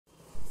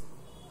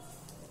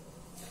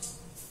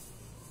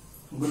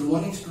Good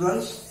morning,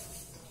 students.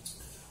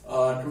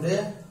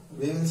 Today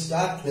we will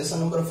start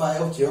lesson number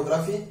 5 of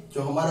geography.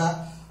 जो हमारा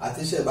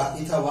आते से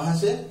बाकी था वहां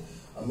से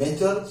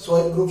major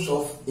soil groups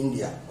of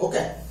India.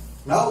 Okay.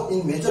 Now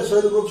in major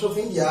soil groups of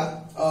India,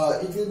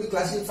 it will be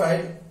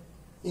classified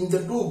in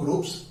the two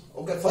groups.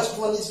 Okay. First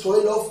one is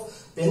soil of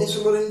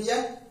peninsular India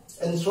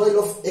and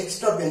soil of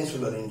extra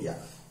peninsular India.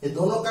 ये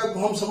दोनों का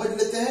हम समझ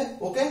लेते हैं.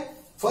 Okay.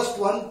 First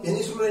one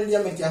peninsular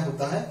India में क्या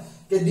होता है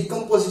कि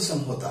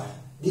डिकम्पोजिशन होता है.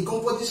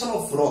 Decomposition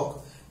of rock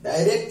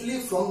directly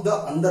from the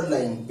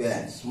underlying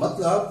parents.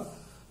 मतलब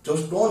जो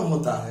स्टोन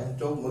होता है,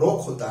 जो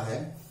रॉक होता है,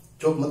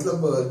 जो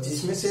मतलब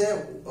जिसमें से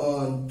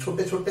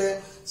छोटे छोटे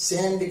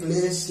सैंड,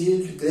 क्ले,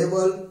 सिल्ट,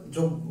 ग्रेवल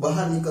जो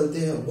बाहर निकलते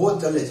हैं वो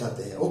चले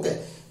जाते हैं. ओके.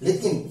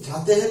 लेकिन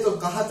जाते हैं तो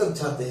कहां तक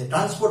जाते हैं,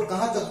 ट्रांसपोर्ट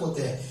कहां तक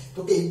होते हैं,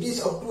 तो कि it is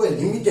up to A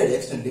limited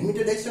extent.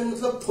 Limited extent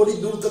मतलब थोड़ी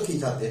दूर तक ही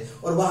जाते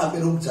हैं और वहां पे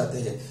रुक जाते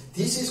हैं.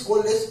 This is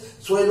called as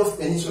soil of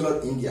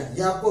peninsular India.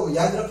 ये आपको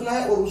याद रखना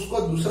है. और उसका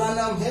दूसरा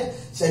नाम है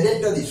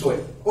सेडेंटरी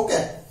सोइल. ओके.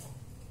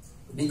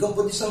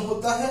 डिकम्पोजिशन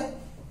होता है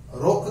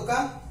रॉक का,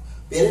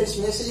 पेरेंट्स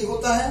में से ही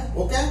होता है.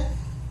 ओके.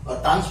 और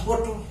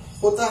ट्रांसपोर्ट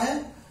होता है,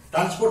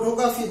 ट्रांसपोर्ट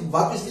होगा, फिर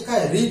वापस लिखा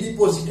है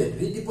रीडिपोजिटेड.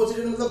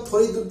 रीडिपोजिटेड मतलब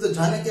थोड़ी दूर तक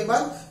जाने के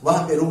बाद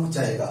वहां पे रुक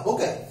जाएगा.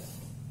 ओके.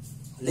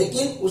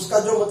 लेकिन उसका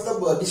जो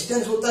मतलब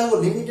डिस्टेंस होता है वो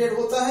लिमिटेड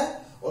होता है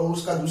और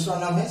उसका दूसरा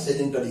नाम है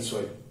sedentary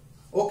soil.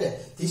 Okay.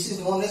 This is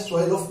known as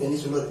soil of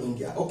peninsular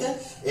India. Okay.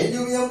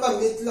 Alluvium का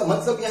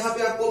मतलब यहाँ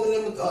पे आपको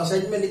मैंने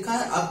साइड में लिखा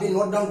है, आप भी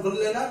नोट डाउन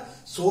कर लेना.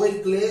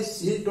 सॉइल, क्ले,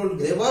 सिल्ट और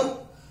ग्रेवल,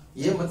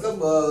 ये मतलब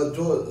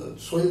जो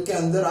सॉइल के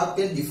अंदर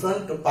आपके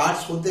डिफरेंट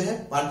पार्ट्स होते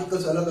हैं,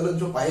 पार्टिकल्स अलग अलग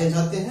जो पाए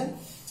जाते हैं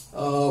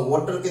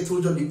वाटर के थ्रू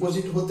जो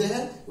डिपॉजिट होते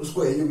हैं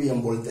उसको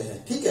एल्यूवियम बोलते हैं.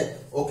 ठीक है.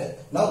 Okay.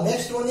 Now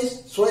next one is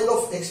soil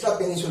of extra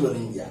peninsular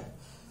India.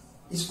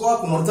 इसको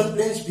आप नॉर्दर्न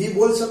प्लेन्स भी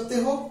बोल सकते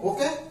हो.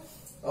 ओके.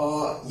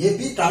 ये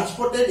भी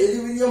ट्रांसपोर्टेड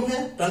एल्यूवियम है.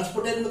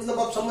 ट्रांसपोर्टेड मतलब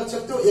आप समझ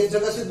सकते हो एक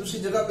जगह से दूसरी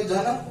जगह पे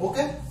जाना.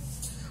 Okay.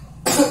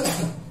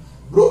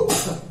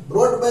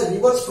 Brought by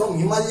reverse from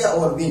Himalaya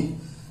और विंड.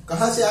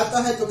 कहां से आता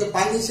है तो कि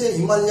पानी से,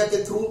 हिमालय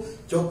के थ्रू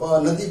जो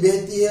नदी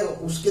बहती है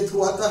उसके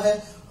थ्रू आता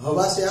है.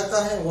 हवा से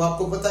आता है, वो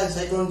आपको पता है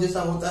साइक्लोन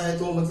जैसा होता है,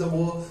 तो मतलब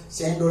वो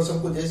सैंड और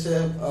सबको जैसे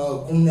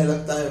घूमने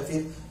लगता है,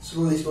 फिर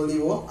स्लोली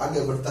वो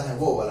आगे बढ़ता है,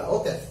 वो वाला.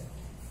 ओके.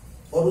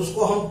 और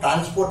उसको हम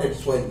ट्रांसपोर्टेड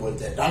सोइल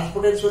बोलते हैं.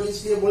 ट्रांसपोर्टेड सोइल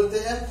इसलिए बोलते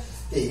हैं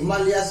कि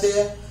हिमालय से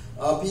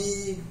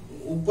अभी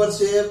ऊपर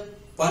से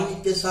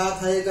पानी के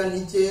साथ आएगा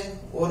नीचे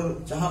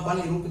और जहां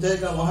पानी रुक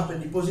जाएगा वहां पे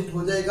डिपोजिट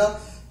हो जाएगा,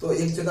 तो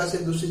एक जगह से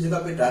दूसरी जगह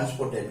पे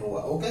ट्रांसपोर्टेड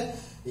होगा.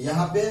 ओके.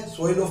 यहाँ पे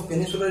सोइल ऑफ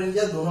पेनिसुलर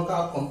इंडिया दोनों का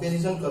आप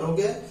कंपैरिजन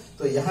करोगे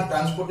तो यहाँ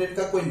ट्रांसपोर्टेड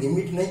का कोई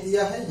लिमिट नहीं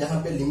दिया है,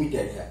 यहाँ पे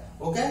लिमिटेड है.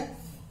 ओके.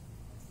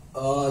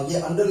 ये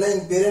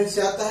अंडरलाइंग पेरेंट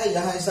से आता है,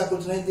 यहाँ ऐसा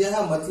कुछ नहीं दिया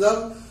है. मतलब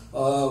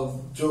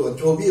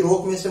जो भी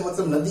रॉक में से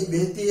मतलब नदी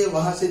बहती है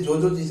वहां से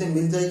जो चीजें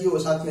मिल जाएगी वो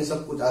साथ में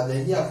सब कुछ आ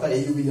जाएगी, आपका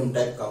एल्यूवियम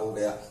टाइप का हो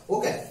गया.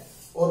 ओके.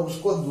 और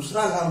उसको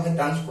दूसरा नाम है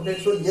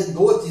ट्रांसपोर्टेड सोइल. ये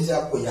दो चीजें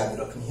आपको याद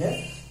रखनी है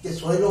कि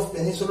सोइल ऑफ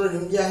पेनिसुलर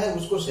इंडिया है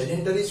उसको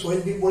सेडेंटरी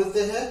सोइल भी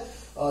बोलते हैं,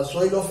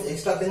 soil of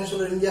extra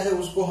peninsular India है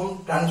उसको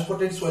हम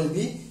ट्रांसपोर्टेड सोइल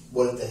भी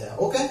बोलते हैं.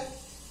 Okay.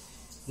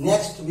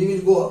 Next we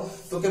will go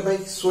तो कि भाई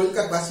सोइल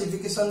का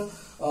क्लासिफिकेशन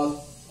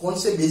कौन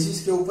से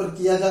बेसिस के ऊपर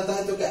किया जाता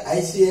है, तो कि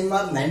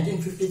ICMR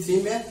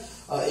 1953 में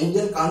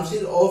Indian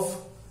council of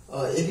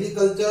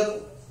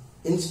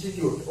agriculture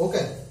institute.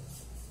 Okay.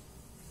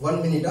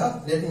 1 minute,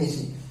 let me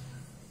C.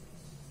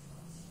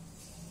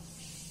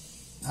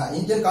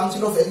 Indian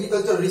Council of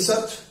Agriculture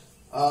Research,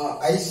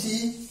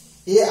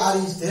 ICAR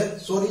is there.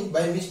 Sorry,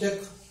 by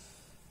mistake.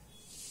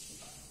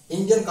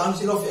 Indian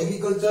Council of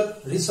Agriculture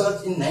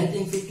Research in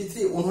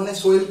 1953 उन्होंने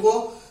सोइल को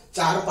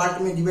 4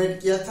 पार्ट में डिवाइड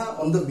किया था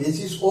on the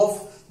basis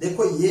of,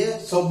 देखो ये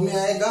सब में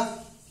आएगा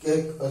कि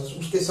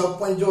उसके सब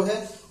पॉइंट जो है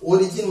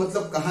ओरिजिन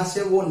मतलब कहां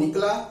से वो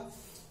निकला,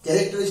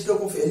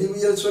 कैरेक्टरिस्टिक ऑफ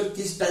एल्यूवियल सोइल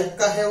किस टाइप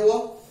का है, वो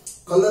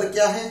कलर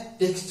क्या है,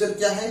 टेक्सचर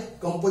क्या है,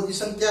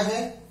 कंपोजिशन क्या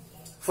है,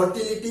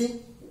 फर्टिलिटी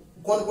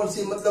कौन कौन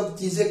सी मतलब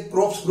चीजें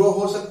क्रॉप्स ग्रो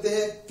हो सकते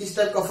हैं, किस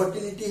टाइप का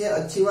फर्टिलिटी है,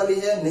 अच्छी वाली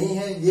है नहीं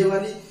है, ये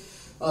वाली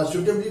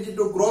सुटेबिलिटी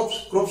टू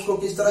क्रॉप्स को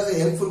किस तरह से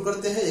हेल्पफुल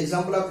करते हैं.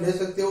 एग्जांपल आप ले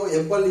सकते हो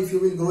Apple. If you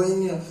will grow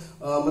in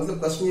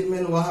मतलब कश्मीर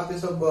में वहां पे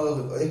सब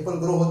एप्पल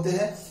ग्रो होते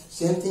हैं.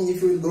 Same thing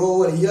if you will grow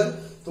over here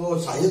तो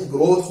शायद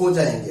ग्रोथ हो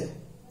जाएंगे,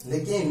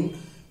 लेकिन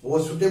वो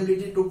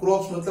सुटेबिलिटी टू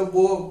क्रॉप्स मतलब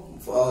वो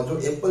जो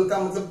एप्पल का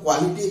मतलब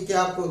क्वालिटी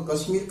क्या आप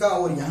कश्मीर का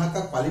और यहाँ का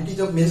क्वालिटी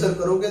जब मेजर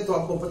करोगे तो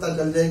आपको पता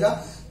चल जाएगा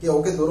कि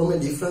ओके दोनों में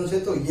डिफरेंस है.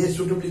 तो ये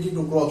सुटेबिलिटी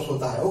टू क्रॉप्स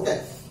होता है. ओके.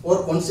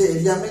 और कौन से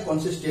एरिया में कौन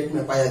से स्टेट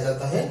में पाया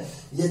जाता है,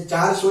 ये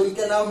 4 सोइल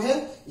के नाम है.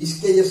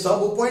 इसके ये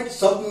सब पॉइंट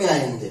सब में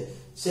आएंगे.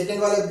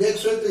 सेकेंड वाले ब्लैक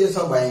सोइल तो ये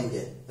सब आएंगे,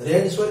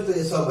 रेड सोइल तो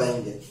ये सब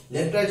आएंगे,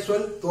 लेटराइट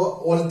सोइल तो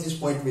all this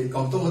point will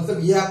come. तो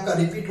मतलब ये आपका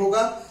रिपीट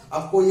होगा,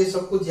 आपको ये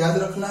सब कुछ याद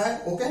रखना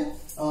है. ओके.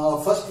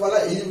 फर्स्ट वाला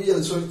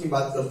एल्यूवियल सोइल की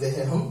बात करते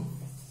हैं हम.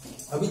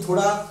 अभी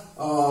थोड़ा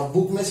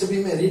बुक में से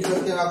भी मैं रीड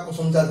करके आपको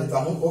समझा देता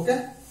हूं. ओके.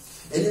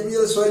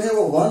 एल्यूवियल सोइल है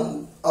वो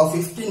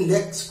 15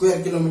 लाख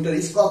स्क्वायर किलोमीटर.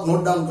 इसको आप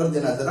नोट डाउन कर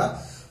देना जरा.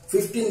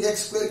 15 लाख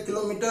स्क्वायर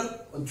किलोमीटर,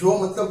 जो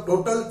मतलब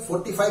total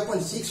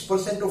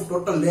 45.6% of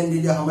total land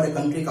area हमारे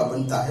कंट्री का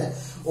बनता है।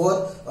 और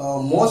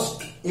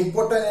most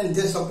important and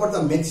they support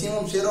the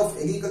maximum share of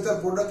agriculture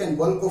product and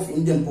bulk of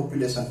Indian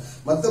population.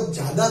 मतलब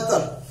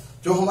ज्यादातर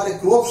जो हमारे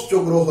क्रॉप्स जो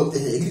ग्रो होते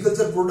हैं,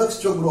 एग्रीकल्चर प्रोडक्ट्स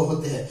जो ग्रो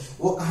होते हैं,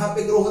 वो कहाँ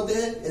पे ग्रो होते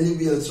हैं?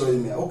 एलुवियल सॉइल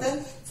में। ओके,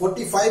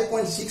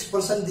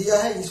 45.6% दिया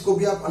है, इसको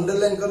भी आप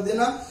अंडरलाइन कर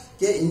देना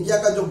कि इंडिया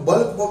का जो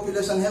बल्क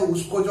पॉपुलेशन है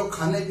उसको जो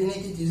खाने पीने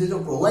की चीजें जो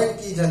प्रोवाइड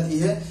की जाती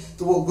है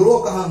तो वो ग्रो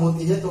कहाँ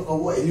होती है? तो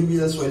वो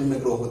एलुवियल सॉइल में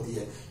ग्रो होती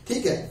है।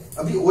 ठीक है,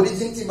 अभी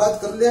ओरिजिन की बात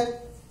कर ले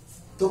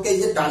तो क्या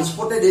ये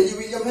ट्रांसपोर्टेड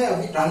एल्यूविलियम है?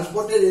 अभी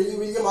ट्रांसपोर्टेड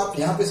एल्यूविलियम आप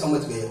यहाँ पे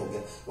समझ गए होंगे।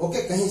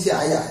 ओके, कहीं से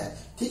आया है,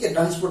 ठीक है,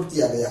 ट्रांसपोर्ट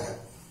किया गया है।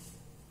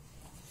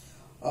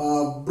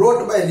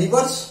 ब्रॉट बाय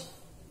रिवर्स,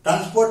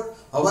 ट्रांसपोर्ट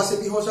हवा से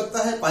भी हो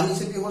सकता है, पानी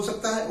से भी हो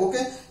सकता है।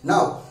 Okay,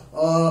 now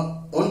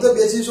on the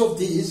basis of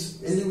this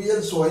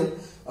alluvial soil,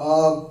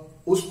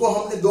 उसको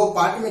हमने दो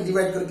पार्ट में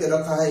डिवाइड करके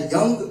रखा है,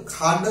 young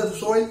Khadar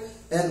soil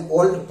and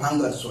old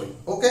भांगर सॉइल।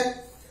 ओके,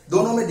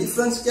 दोनों में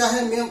डिफरेंस क्या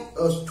है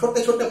मैं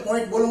छोटे छोटे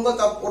पॉइंट बोलूंगा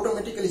तो आप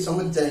ऑटोमेटिकली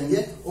समझ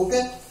जाएंगे।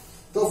 ओके,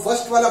 तो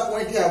फर्स्ट वाला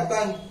पॉइंट है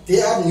आपका, दे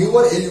आर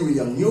न्यूअर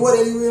एल्यूविलियम। न्यूअर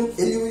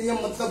एल्यूविलियम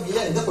मतलब ये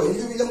है, देखो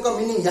एल्यूविलियम का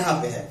मीनिंग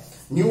यहाँ पे है,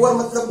 न्यूअर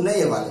मतलब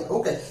नए वाले।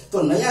 ओके,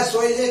 तो नया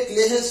सॉइल है,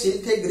 क्ले है,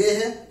 सिल्ट है, ग्रे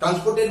है,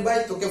 ट्रांसपोर्टेड बाय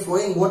तो क्या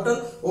फ्लोइंग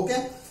वाटर। ओके,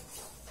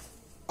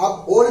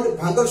 अब ओल्ड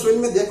भांगर सॉइल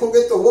में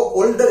देखोगे तो वो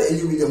ओल्डर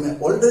एल्यूविलियम है।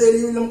 ओल्डर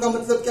एल्यूविलियम का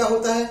मतलब क्या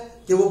होता है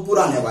कि वो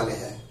पुराने वाले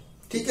हैं।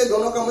 ठीक है,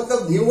 दोनों का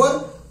मतलब न्यूअर,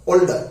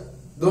 ओल्डर,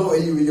 दोनों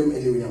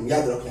एल्यूविलियम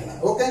याद रख लेना।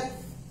 ओके,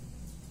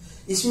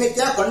 इसमें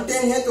क्या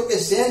कंटेन है तो कि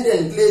sand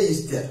and clay is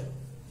there,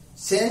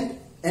 sand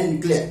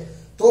and clay.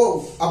 तो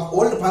अब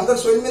ओल्ड भांगर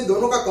सॉइल में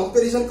दोनों का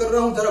कंपैरिजन कर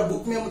रहा हूं, जरा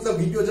बुक में मतलब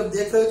वीडियो जब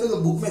देख रहे हो तो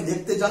बुक में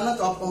देखते जाना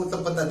तो आपको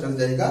मतलब पता चल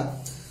जाएगा।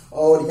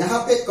 और यहाँ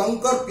पे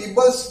कंकर,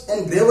 Peebles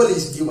and gravel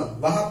is given,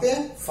 वहां पे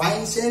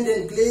fine sand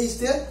and clay is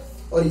there,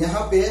 और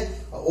यहाँ पे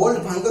ओल्ड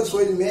भांगर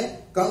सॉइल में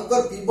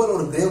कंकर, पीबल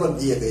और ग्रेवल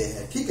दिए गए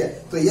हैं। ठीक है,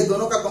 तो ये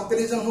दोनों का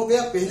कंपैरिजन हो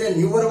गया, पहले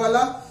न्यूअर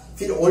वाला,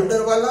 फिर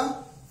ओल्डर वाला,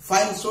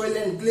 फाइन सॉइल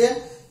एंड क्ले,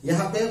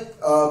 यहाँ पे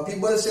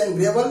पीबल्स एंड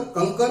ग्रेवल,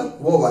 कंकर,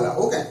 वो वाला।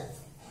 ओके,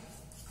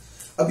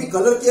 अभी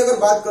कलर की अगर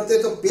बात करते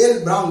हैं तो पेल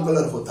ब्राउन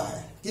कलर होता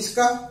है,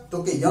 किसका?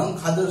 तो कि यंग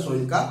खादर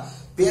सॉइल का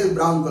पेल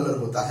ब्राउन कलर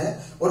होता है।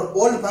 और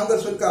ओल्ड भांगर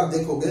सॉइल का आप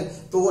देखोगे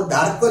तो वो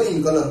डार्कर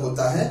इन कलर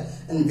होता है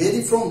and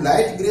very from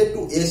light grey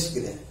to ash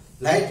grey.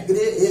 Light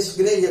grey, ash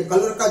grey, ये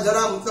कलर का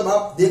जरा मतलब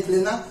आप देख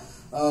लेना,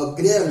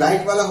 ग्रे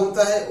लाइट वाला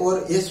होता है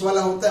और एश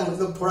वाला होता है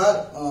मतलब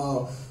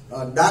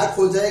थोड़ा डार्क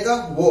हो जाएगा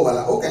वो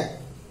वाला। Okay,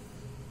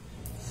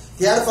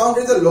 they are found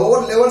in the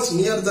lower levels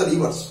near the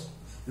reverse.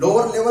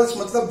 Lower levels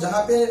मतलब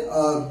जहां पे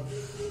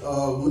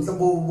मतलब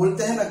वो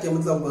बोलते हैं ना कि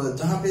मतलब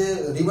जहां पे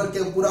रिवर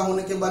के पूरा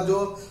होने के बाद जो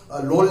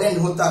लो लैंड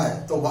होता है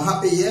तो वहां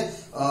पे ये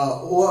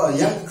वो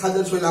यंग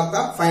खादर सॉइल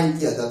आपका फाइंड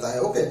किया जाता है।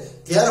 Okay,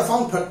 they are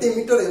found 30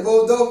 metre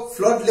above the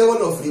flood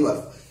level of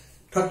river.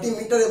 30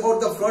 metre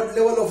about the flood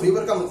level of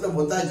river का मतलब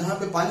होता है जहां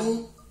पे पानी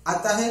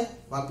आता है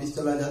वापिस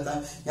चला जाता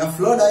है, यहाँ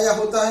फ्लड आया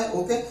होता है।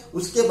 ओके,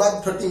 उसके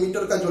बाद 30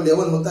 मीटर का जो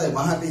लेवल होता है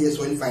वहां पे ये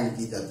सॉइल फाइंड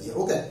की जाती है।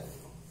 Okay,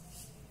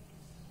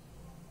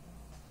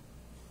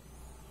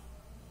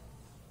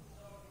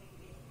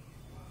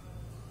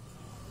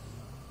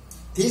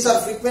 these are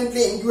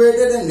frequently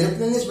inundated and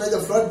replenished by the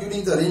flood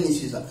during the rainy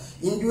season.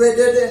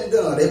 Inundated and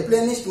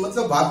replenished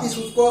मतलब वापिस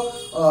उसको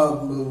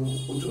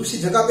उसी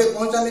जगह पे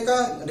पहुंचाने का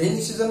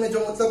रेनी सीजन में जो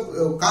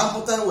मतलब काम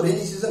होता है वो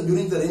rainy season,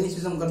 during the rainy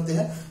season करते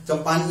हैं,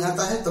 जब पानी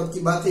आता है तब की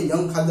बात है,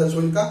 यंग खादर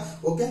सॉइल का।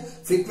 ओके,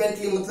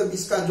 फ्रीक्वेंटली मतलब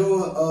इसका जो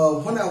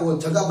हो ना वो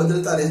जगह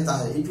बदलता रहता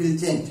है, it will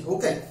change.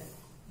 Okay,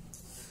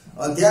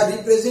 they are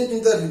represent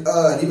in the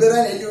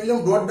riverine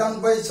एल्यूविलियम brought down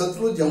by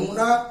Sutlej,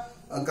 Yamuna,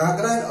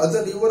 Ghaghara and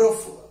other river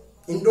of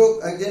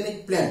Indo-Gangetic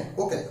plain.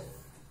 Okay,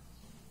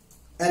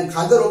 and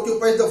Khadar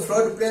occupies the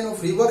flood plain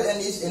of river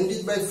and is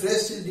enriched by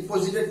fresh silt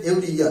deposited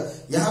every year.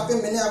 यहाँ पे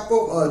मैंने आपको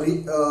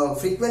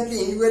frequently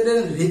inundated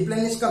and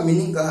replenished का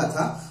meaning कहा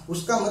था,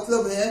 उसका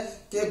मतलब है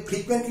कि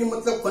frequently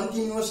मतलब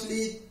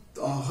continuously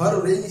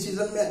हर रेनी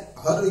सीजन में,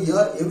 हर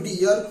ईयर, एवरी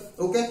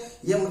ईयर। ओके,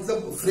 ये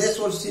मतलब फ्रेश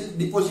और सिल्ट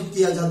डिपोजिट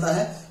किया जाता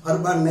है, हर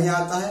बार नया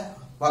आता है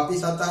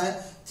वापिस आता है,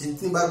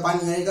 जितनी बार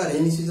पानी आएगा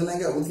रेनी सीजन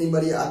आएगा उतनी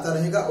बार ये आता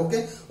रहेगा। ओके,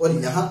 और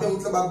यहाँ पे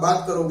मतलब आप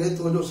बात करोगे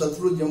तो जो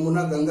सतलुज,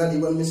 यमुना, गंगा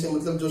रिवर में से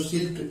मतलब जो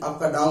सिल्ट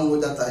आपका डाउन हो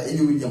जाता है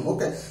एल्यूविलियम,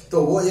 ओके,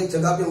 तो वो एक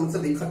जगह पे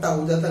मतलब इकट्ठा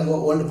हो जाता है, वो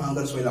ओल्ड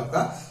भांगर सॉइल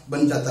आपका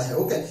बन जाता है।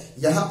 ओके,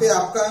 यहाँ पे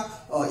आपका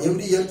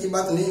एवरी ईयर की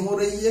बात नहीं हो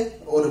रही है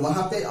और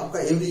वहां पे आपका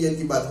एवरी ईयर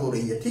की बात हो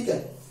रही है। ठीक है,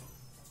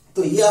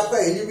 तो ये आपका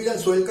एल्यूविलियम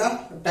सॉइल का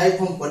टाइप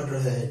हम पढ़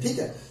रहे हैं। ठीक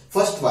है,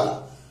 फर्स्ट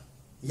वाला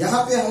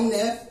यहाँ पे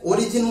हमने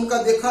ओरिजिन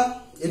उनका देखा।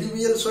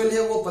 एल्यूवियल सॉइल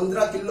है वो 15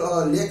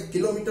 लाख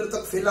किलोमीटर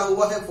तक फैला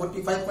हुआ है,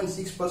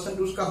 45.6%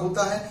 उसका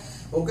होता है।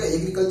 ओके,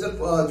 एग्रीकल्चर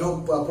जो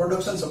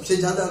प्रोडक्शन सबसे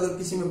ज्यादा अगर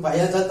किसी में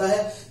पाया जाता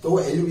है तो वो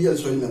एल्यूवियल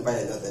सॉइल में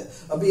पाया जाता है।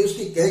 अभी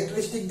उसकी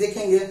कैरेक्टरिस्टिक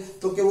देखेंगे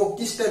तो कि वो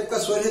किस टाइप का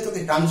सॉइल है, तो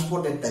कि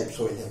ट्रांसपोर्टेड टाइप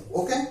सॉइल है।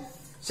 Okay,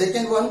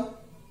 second one,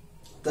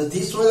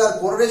 this soil are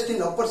forest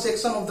in upper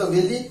section of the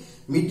valley,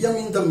 medium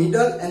in the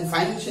middle and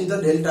finest in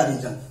the delta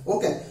reason.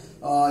 Okay,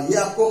 ये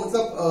आपको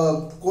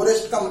मतलब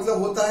कोरेस्ट का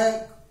मतलब होता है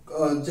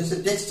जैसे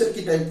टेक्सचर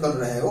की टाइप कर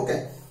रहे हैं, okay.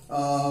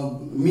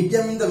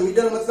 Medium in the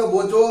middle मतलब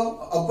वो जो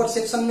अपर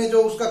सेक्शन में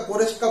जो उसका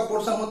कोरेस्ट का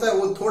पोर्शन होता है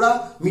वो थोड़ा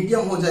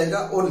मीडियम हो जाएगा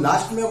और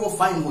लास्ट में वो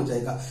फाइन हो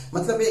जाएगा।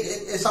 मतलब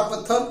एक ऐसा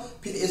पत्थर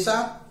फिर ऐसा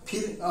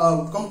फिर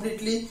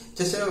कंप्लीटली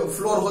जैसे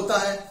फ्लोर होता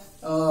है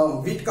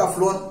वीट का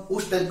फ्लोर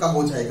उस टाइप का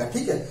हो जाएगा,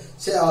 ठीक है।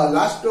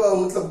 लास्ट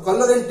मतलब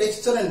colour and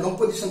texture and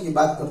composition की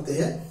बात करते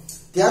हैं।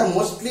 They are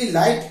mostly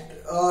light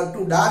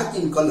to dark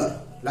in colour,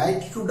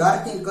 light to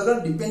dark in colour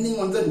depending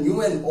on the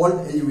new and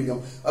old एल्यूविलियम।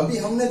 अभी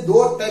हमने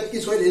दो टाइप की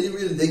सॉइल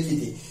एल्यूवियल देखी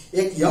थी,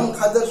 एक यंग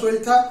खादर सॉइल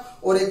था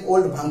और एक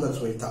ओल्ड भांगर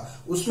सॉइल था।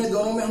 उसमें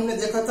दोनों में हमने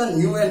देखा था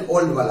न्यू एंड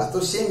ओल्ड वाला, तो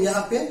सेम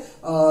यहाँ पे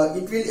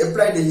it will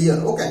applied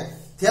here, okay.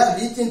 They are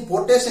rich in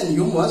potash and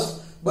humus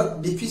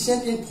but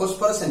deficient in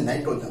phosphorus and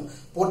nitrogen.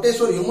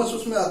 Potash और ह्यूमस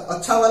उसमें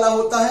अच्छा वाला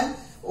होता है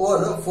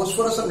और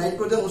फॉस्फोरस और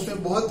नाइट्रोजन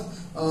उसमें बहुत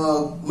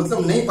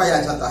मतलब नहीं पाया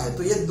जाता है।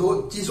 तो ये दो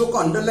चीजों को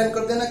अंडरलाइन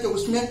कर देना कि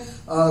उसमें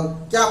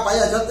क्या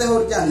पाया जाता है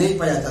और क्या नहीं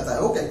पाया जाता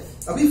है, ओके।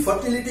 अभी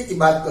फर्टिलिटी की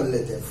बात कर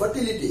लेते हैं।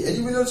 फर्टिलिटी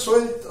एल्यूवियल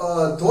सॉइल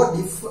दो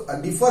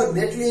differ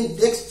greatly in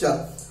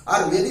texture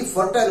are very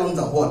fertile on the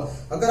whole.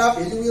 अगर आप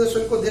एल्यूवियल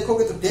सॉइल को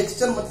देखोगे तो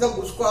टेक्सचर मतलब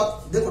उसको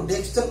आप देखो,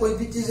 टेक्सचर कोई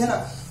भी चीज है ना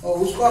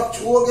उसको आप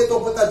छुओगे तो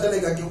पता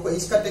चलेगा कि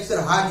इसका टेक्सचर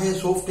हार्ड है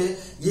सॉफ्ट है,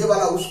 ये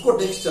वाला उसको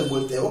टेक्सचर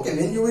बोलते हैं, okay.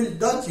 When you will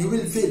touch you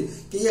will feel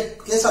कि ये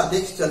कैसा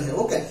टेक्सचर है,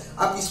 ओके।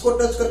 आप इसको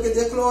टच करके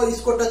देख लो और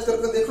इसको टच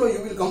करके देख लो, you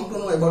will come to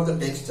know about the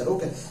texture,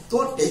 okay.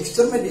 तो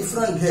टेक्सचर में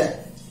डिफरेंट है,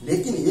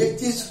 लेकिन एक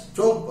चीज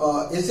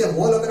जो ऐसे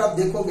होल अगर आप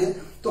देखोगे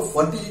तो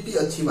फर्टिलिटी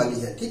अच्छी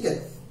वाली है, ठीक है।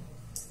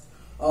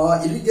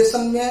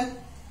 इरिगेशन में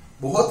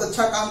बहुत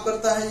अच्छा काम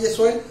करता है ये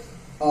सॉइल।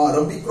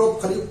 रबी क्रॉप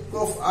खरीफ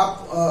क्रॉप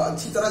आप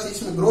अच्छी तरह से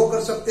इसमें ग्रो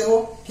कर सकते हो,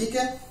 ठीक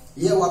है।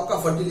 ये वो आपका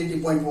फर्टिलिटी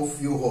पॉइंट ऑफ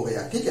व्यू हो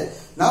गया, ठीक है।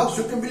 नाउ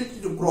सुटेबिलिटी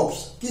टू क्रॉप्स,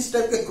 किस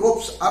टाइप के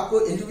क्रॉप्स आप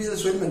एल्यूवियल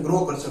सॉइल में ग्रो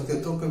कर सकते हो।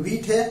 तो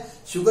व्हीट है,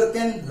 sugar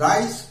cane,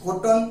 rice,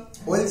 cotton,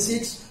 oil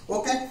seeds,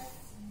 okay.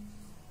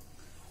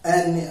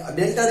 And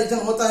delta reason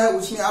होता है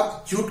उसमें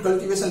आप जूट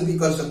कल्टीवेशन भी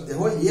कर सकते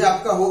हो। ये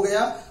आपका हो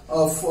गया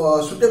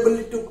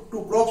सुटेबिलिटी टू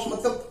क्रॉप्स,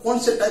 मतलब कौन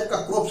से टाइप का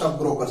क्रॉप्स आप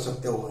ग्रो कर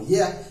सकते हो।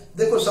 ये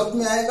देखो सब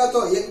में आएगा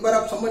तो एक बार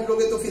आप समझ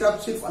लोगे तो फिर आप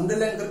सिर्फ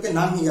अंडरलाइन करके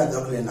नाम ही याद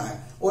रख लेना है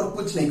और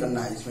कुछ नहीं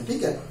करना है इसमें,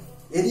 ठीक है।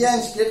 एरिया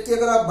एंड स्टेट की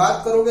अगर आप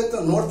बात करोगे तो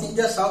नॉर्थ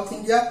इंडिया साउथ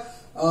इंडिया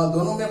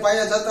दोनों में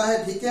पाया जाता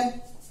है, ठीक है।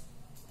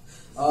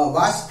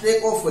 Vast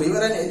track of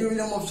river and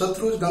एल्यूविलियम of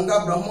Sutlej Ganga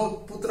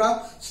Brahmaputra.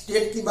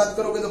 State की बात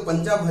करोगे तो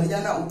पंजाब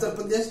हरियाणा उत्तर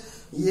प्रदेश।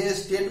 ये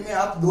स्टेट में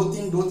आप दो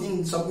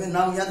तीन सब में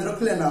नाम याद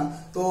रख लेना।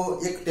 तो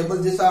एक टेबल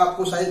जैसा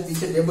आपको शायद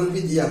पीछे टेबल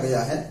भी दिया गया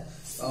है,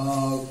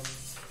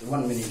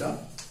 1 मिनट,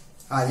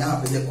 हाँ यहाँ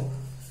पे देखो।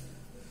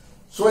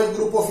 Soil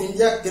group of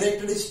India,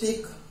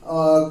 characteristic,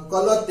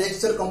 colour,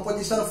 texture,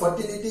 composition,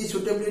 fertility,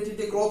 suitability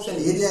to crops and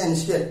area and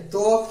state.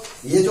 तो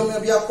ये जो मैं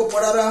अभी आपको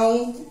पढ़ा रहा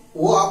हूँ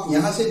वो आप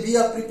यहाँ से भी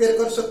आप प्रिपेयर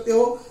कर सकते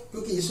हो,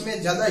 क्योंकि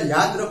इसमें ज्यादा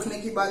याद रखने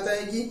की बात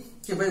आएगी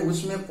कि भाई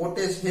उसमें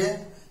पोटेश है,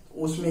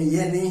 उसमें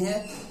ये नहीं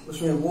है,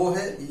 उसमें वो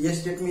है, ये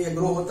स्टेट में ये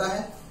ग्रो होता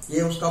है,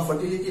 ये उसका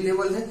फर्टिलिटी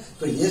लेवल है।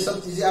 तो ये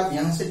सब चीजें आप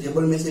यहाँ से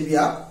टेबल में से भी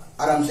आप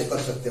आराम से कर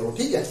सकते हो,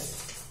 ठीक है।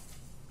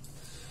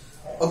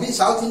 अभी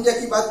साउथ इंडिया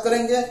की बात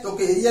करेंगे तो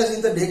areas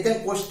in the Deccan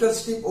coastal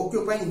strip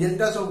occupying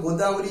deltas of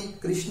Godavari,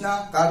 Krishna,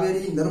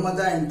 Kaveri,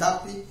 Narmada and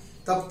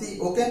Trupti,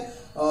 okay.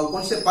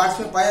 कौन से पार्ट्स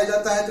में पाया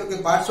जाता है तो कि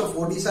parts of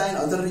Odisha and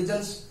other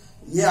regions.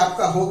 ये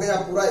आपका हो गया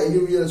पूरा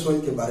एल्यूवियल सॉइल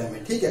के बारे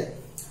में, ठीक है।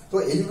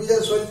 तो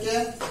एल्यूवियल सॉइल के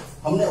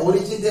हमने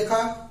ओरिजिन देखा,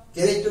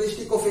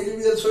 कैरेक्टरिस्टिक ऑफ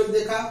एल्यूवियल सॉइल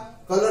देखा,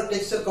 colour,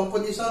 texture,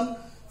 composition,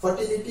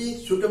 fertility,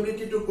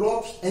 suitability to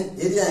crops and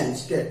area and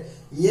state.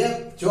 ये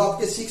जो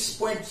आपके 6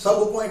 पॉइंट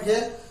सब पॉइंट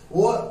है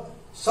वो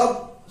सब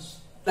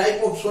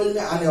टाइप ऑफ सॉइल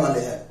में आने वाले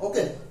हैं,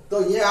 ओके।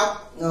 तो ये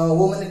आप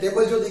वो मैंने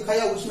टेबल जो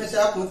दिखाया उसमें से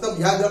आप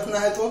मतलब याद रखना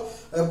है तो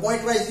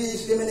पॉइंट वाइज ही,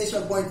 इसलिए मैंने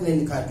इसमें पॉइंट नहीं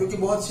लिखा है क्योंकि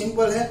बहुत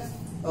सिंपल है।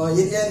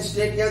 एरिया एंड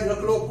स्टेट याद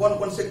रख लो, कौन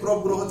कौन से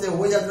क्रॉप ग्रो होते हैं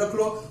वो याद रख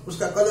लो,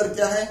 उसका कलर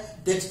क्या है,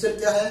 टेक्सचर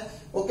क्या है,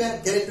 ओके,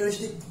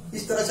 कैरेक्टरिस्टिक।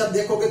 इस तरह से आप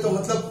देखोगे तो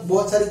मतलब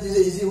बहुत सारी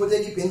चीजें इजी हो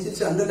जाएगी। पेंसिल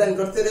से अंडरलाइन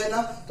करते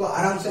रहना तो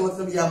आराम से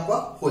मतलब ये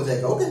आपका हो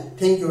जाएगा, okay.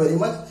 Thank you very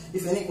much.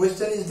 If any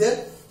question is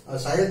there,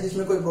 शायद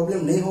इसमें कोई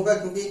प्रॉब्लम नहीं होगा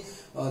क्योंकि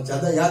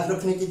ज्यादा याद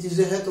रखने की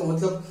चीजें हैं, तो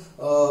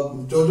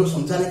मतलब जो जो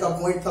समझाने का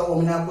पॉइंट था वो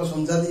मैंने आपको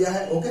समझा दिया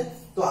है, ओके।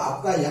 तो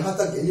आपका यहाँ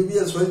तक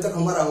एल्यूवियल सॉइल तक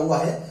हमारा हुआ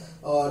है।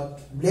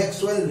 Black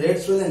soil,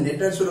 red soil and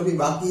नेटेड soil अभी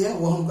बाकी है,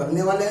 वो हम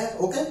करने वाले हैं,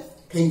 okay.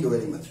 Thank you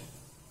very much.